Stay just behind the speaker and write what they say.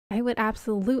I would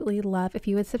absolutely love if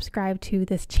you would subscribe to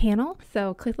this channel.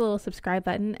 So click the little subscribe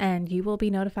button and you will be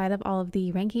notified of all of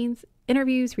the rankings,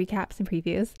 interviews, recaps, and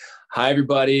previews. Hi,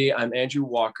 everybody. I'm Andrew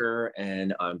Walker,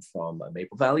 and I'm from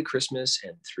Maple Valley Christmas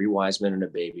and Three Wise Men and a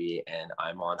Baby, and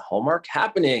I'm on Hallmark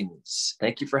Happenings.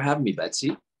 Thank you for having me,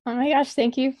 Betsy. Oh my gosh,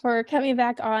 thank you for coming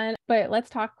back on. But let's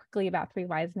talk quickly about Three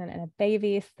Wise Men and a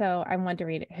Baby. So I'm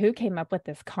wondering who came up with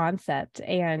this concept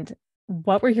and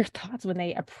what were your thoughts when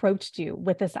they approached you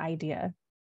with this idea?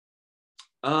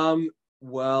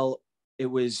 Well, it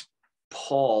was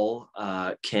Paul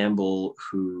Campbell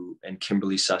and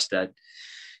Kimberly Sustad,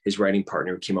 his writing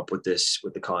partner, who came up with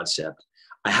the concept.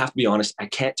 I have to be honest, I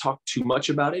can't talk too much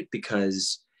about it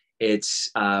because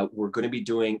we're going to be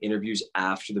doing interviews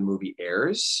after the movie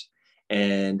airs,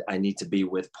 and I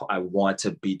want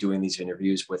to be doing these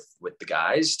interviews with the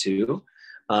guys too.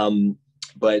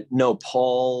 But no,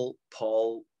 Paul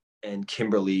and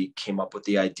Kimberly came up with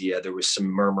the idea. There was some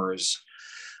murmurs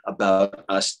about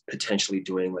us potentially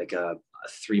doing like a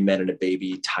Three Men and a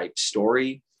Baby type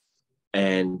story,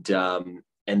 and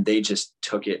they just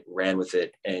took it, ran with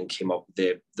it, and came up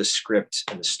with the script,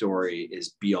 and the story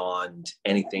is beyond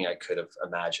anything I could have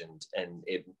imagined, and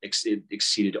it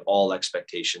exceeded all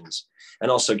expectations.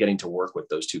 And also getting to work with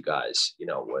those two guys,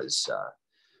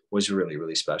 was really,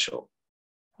 really special.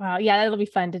 Wow. Yeah, that'll be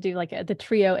fun to do like the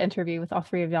trio interview with all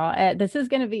three of y'all. This is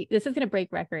going to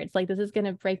break records. Like this is going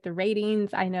to break the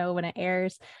ratings. I know when it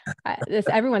airs,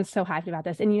 everyone's so hyped about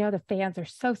this. And the fans are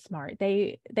so smart.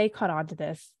 They caught on to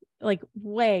this like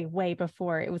way, way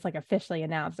before it was like officially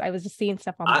announced. I was just seeing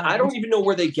stuff online. I don't even know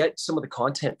where they get some of the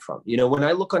content from. When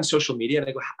I look on social media and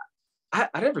I go,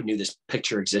 I never knew this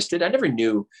picture existed. I never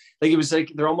knew, like, it was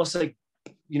like, they're almost like,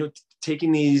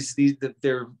 taking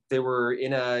they were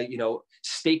in a,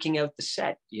 staking out the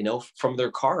set, from their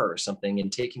car or something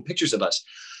and taking pictures of us.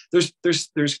 There's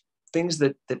things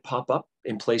that pop up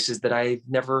in places that I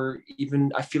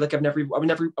feel like I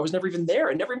was never even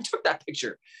there. I never even took that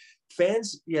picture.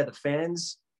 Fans, yeah, the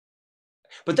fans,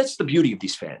 but that's the beauty of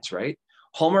these fans, right?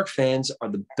 Hallmark fans are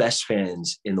the best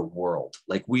fans in the world.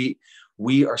 Like we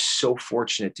are so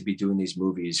fortunate to be doing these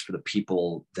movies for the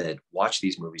people that watch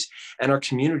these movies, and our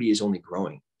community is only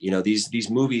growing. These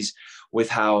movies, with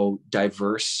how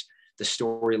diverse the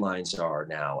storylines are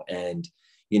now, and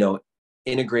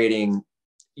integrating,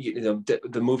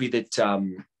 the movie that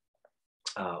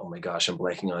oh my gosh, I'm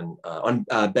blanking on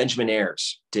Benjamin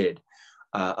Ayres did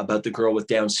about the girl with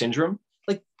Down syndrome.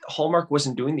 Like, Hallmark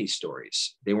wasn't doing these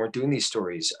stories. They weren't doing these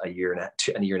stories a year and a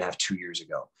half, 2 years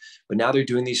ago. But now they're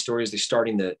doing these stories. They're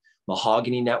starting the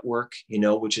Mahogany Network,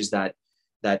 which is that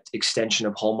extension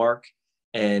of Hallmark.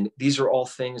 And these are all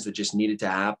things that just needed to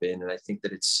happen. And I think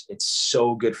that it's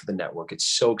so good for the network. It's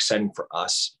so exciting for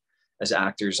us as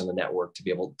actors on the network to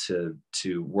be able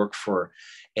to work for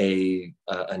a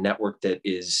network that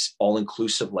is all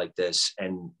inclusive like this,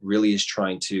 and really is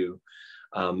trying to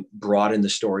broaden the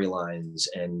storylines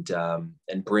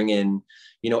and bring in,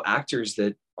 actors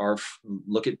that are,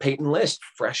 look at Peyton List,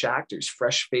 fresh actors,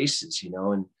 fresh faces,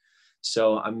 and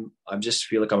so I'm just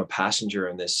feel like I'm a passenger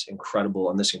on this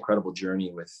incredible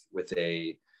journey with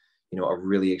a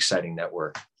really exciting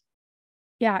network.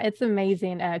 Yeah, it's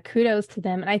amazing. Kudos to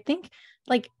them. And I think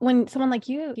like when someone like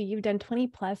you've done 20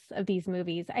 plus of these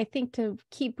movies, I think to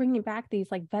keep bringing back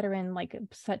these like veteran, like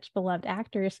such beloved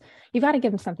actors, you've got to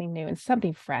give them something new and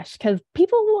something fresh, because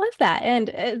people love that, and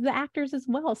the actors as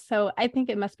well. So I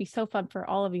think it must be so fun for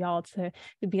all of y'all to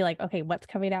be like, okay, what's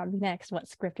coming out next? What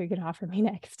script are you going to offer me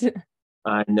next?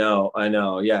 I know.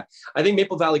 Yeah. I think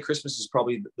Maple Valley Christmas is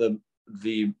probably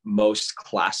the most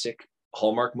classic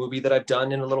Hallmark movie that I've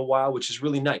done in a little while, which is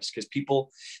really nice because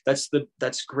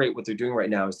that's great. What they're doing right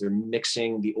now is they're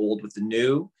mixing the old with the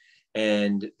new,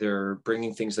 and they're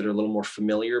bringing things that are a little more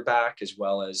familiar back, as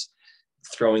well as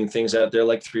throwing things out there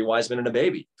like Three Wise Men and a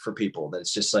Baby for people.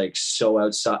 That's just like so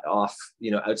outside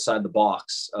the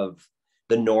box of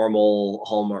the normal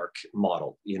Hallmark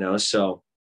model, so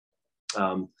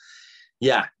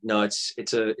yeah, no,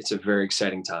 it's a very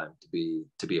exciting time to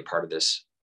be a part of this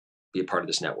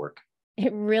network.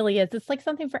 It really is. It's like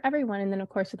something for everyone. And then, of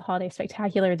course, with Holiday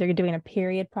Spectacular, they're doing a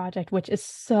period project, which is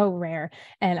so rare.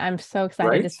 And I'm so excited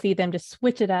Right? to see them just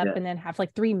switch it up, Yeah. and then have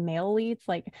like 3 male leads.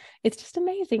 Like, it's just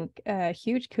amazing.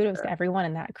 Huge kudos to everyone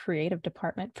in that creative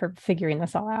department for figuring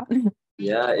this all out.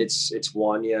 Yeah, it's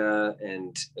Wanya,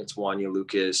 and it's Wanya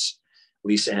Lucas,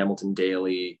 Lisa Hamilton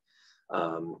Daly,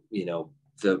 all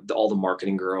the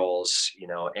marketing girls,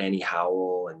 Annie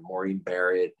Howell and Maureen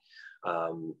Barrett,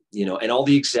 and all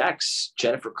the execs,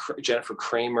 Jennifer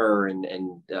Kramer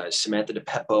and Samantha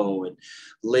DePeppo and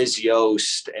Liz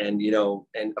Yost, and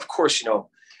of course,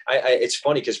 it's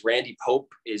funny because Randy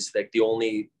Pope is like the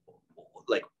only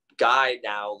like guy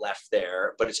now left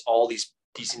there, but it's all these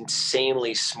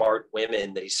insanely smart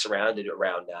women that he's surrounded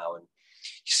around now. And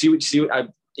you see what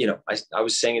I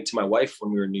was saying it to my wife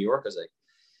when we were in New York. I was like,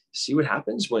 see what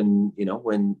happens when,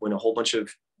 when a whole bunch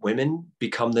of women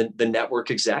become the network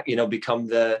exec, become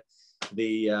the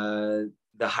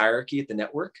hierarchy at the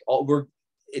network.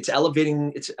 It's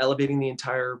elevating the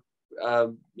entire,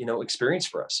 experience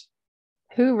for us.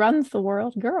 Who runs the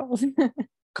world? Girls.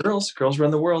 Girls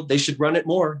run the world. They should run it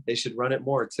more. They should run it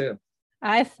more too.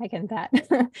 I second that.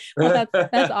 Well,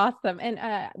 that's awesome. And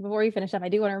before we finish up, I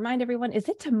do want to remind everyone, is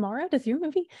it tomorrow? Does your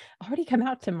movie already come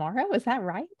out tomorrow? Is that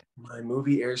right? My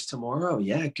movie airs tomorrow.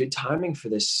 Yeah, good timing for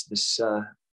this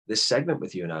segment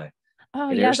with you and I. Oh,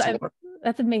 yes.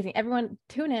 That's amazing. Everyone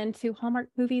tune in to Hallmark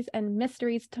Movies and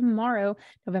Mysteries tomorrow,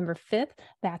 November 5th.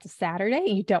 That's a Saturday.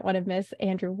 You don't want to miss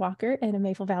Andrew Walker and A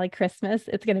Maple Valley Christmas.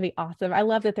 It's going to be awesome. I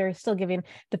love that they're still giving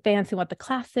the fans who want the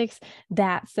classics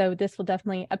that. So this will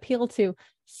definitely appeal to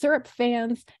syrup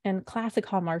fans and classic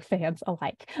Hallmark fans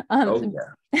alike. Oh,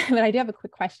 yeah. But I do have a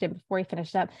quick question before we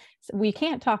finish up. So we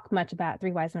can't talk much about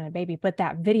Three Wise Men and a Baby, but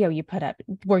that video you put up,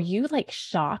 were you like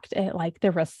shocked at like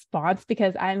the response?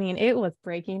 Because I mean, it was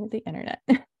breaking the internet.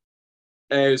 It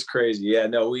was crazy. Yeah,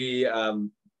 no, we right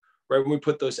when we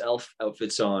put those elf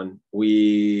outfits on,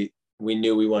 we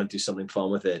knew we wanted to do something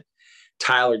fun with it.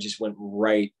 Tyler just went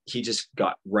right. He just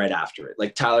got right after it.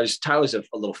 Like Tyler's he's a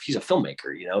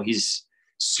filmmaker, he's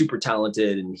super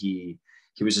talented, and he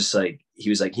was just like,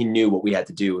 he knew what we had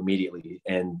to do immediately.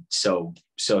 And so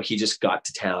he just got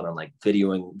to town on like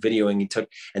videoing. He took,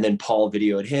 and then Paul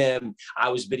videoed him. I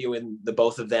was videoing the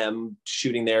both of them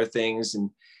shooting their things,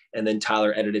 and then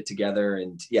Tyler edited together.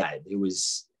 And yeah, it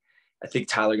was, I think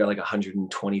Tyler got like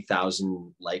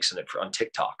 120,000 likes on it on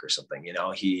TikTok or something,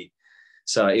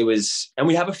 so it was, and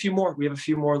we have a few more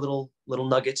little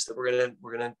nuggets that we're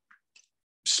going to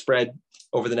spread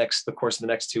over the course of the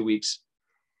next 2 weeks,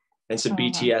 and some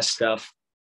BTS stuff.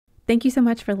 Thank you so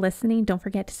much for listening. Don't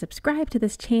forget to subscribe to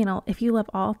this channel if you love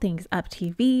all things Up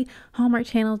TV, Hallmark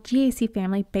Channel, GAC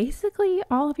Family, basically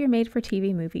all of your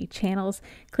made-for-TV movie channels.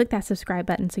 Click that subscribe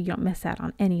button so you don't miss out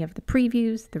on any of the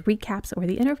previews, the recaps, or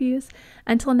the interviews.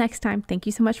 Until next time, thank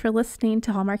you so much for listening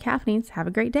to Hallmark Happenings. Have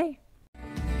a great day.